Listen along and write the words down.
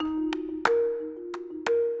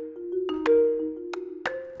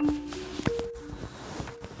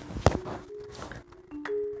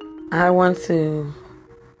I want to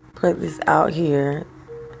put this out here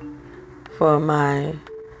for my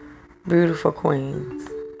beautiful queens.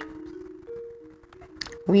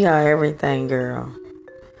 We are everything, girl.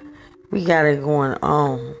 We got it going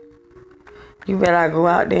on. You better go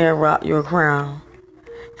out there and rock your crown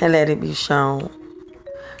and let it be shown.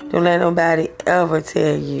 Don't let nobody ever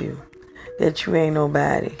tell you that you ain't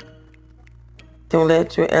nobody. Don't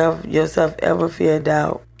let yourself ever feel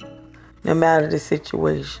doubt, no matter the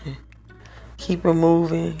situation. Keep it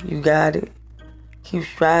moving. You got it. Keep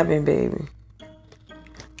striving, baby.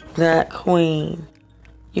 Black queen,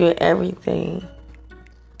 you're everything.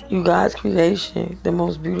 You God's creation, the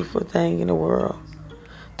most beautiful thing in the world.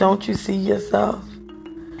 Don't you see yourself?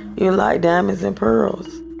 You're like diamonds and pearls.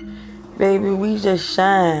 Baby, we just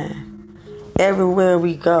shine everywhere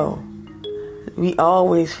we go. We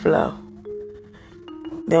always flow.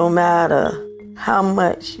 No matter how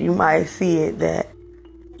much you might see it that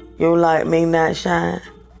your light may not shine,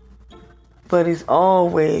 but it's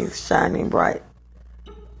always shining bright,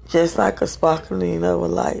 just like a sparkling of a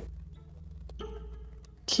light.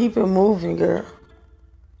 Keep it moving, girl.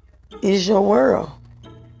 It's your world.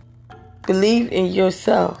 Believe in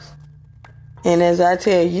yourself. And as I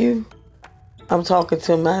tell you, I'm talking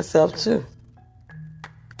to myself too.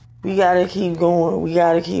 We gotta keep going. We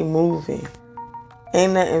gotta keep moving.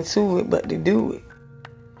 Ain't nothing to it but to do it.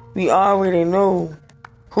 We already know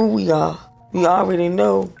who we are. We already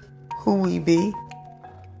know who we be.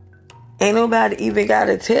 Ain't nobody even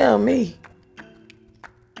gotta tell me.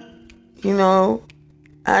 You know,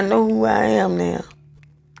 I know who I am now.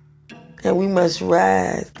 And we must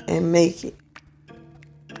rise and make it.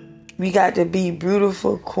 We got to be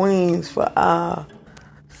beautiful queens for our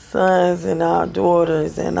sons and our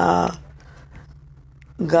daughters and our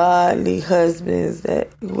godly husbands, that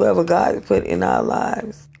whoever God put in our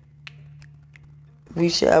lives, we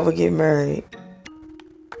should ever get married.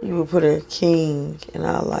 You will put a king in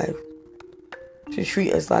our life to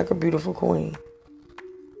treat us like a beautiful queen.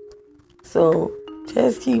 So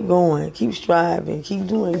just keep going, keep striving, keep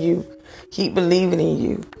doing you, keep believing in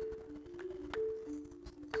you.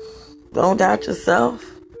 Don't doubt yourself.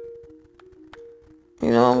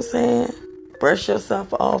 You know what I'm saying? Brush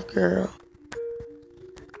yourself off, girl.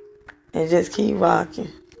 And just keep rocking.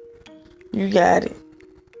 You got it.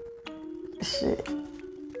 Shit.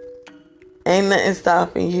 Ain't nothing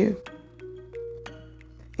stopping you.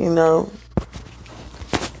 You know,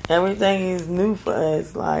 everything is new for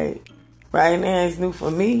us. Like, right now it's new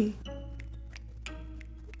for me.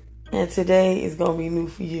 And today is going to be new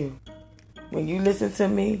for you. When you listen to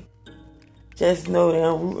me, just know that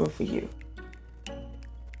I'm rooting for you.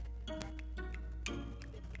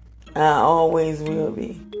 I always will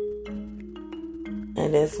be.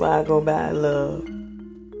 And that's why I go by love.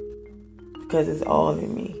 Because it's all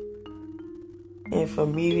in me. And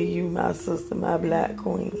from me to you, my sister, my black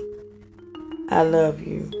queen, I love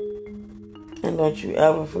you. And don't you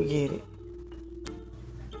ever forget it.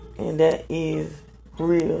 And that is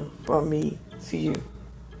real from me to you.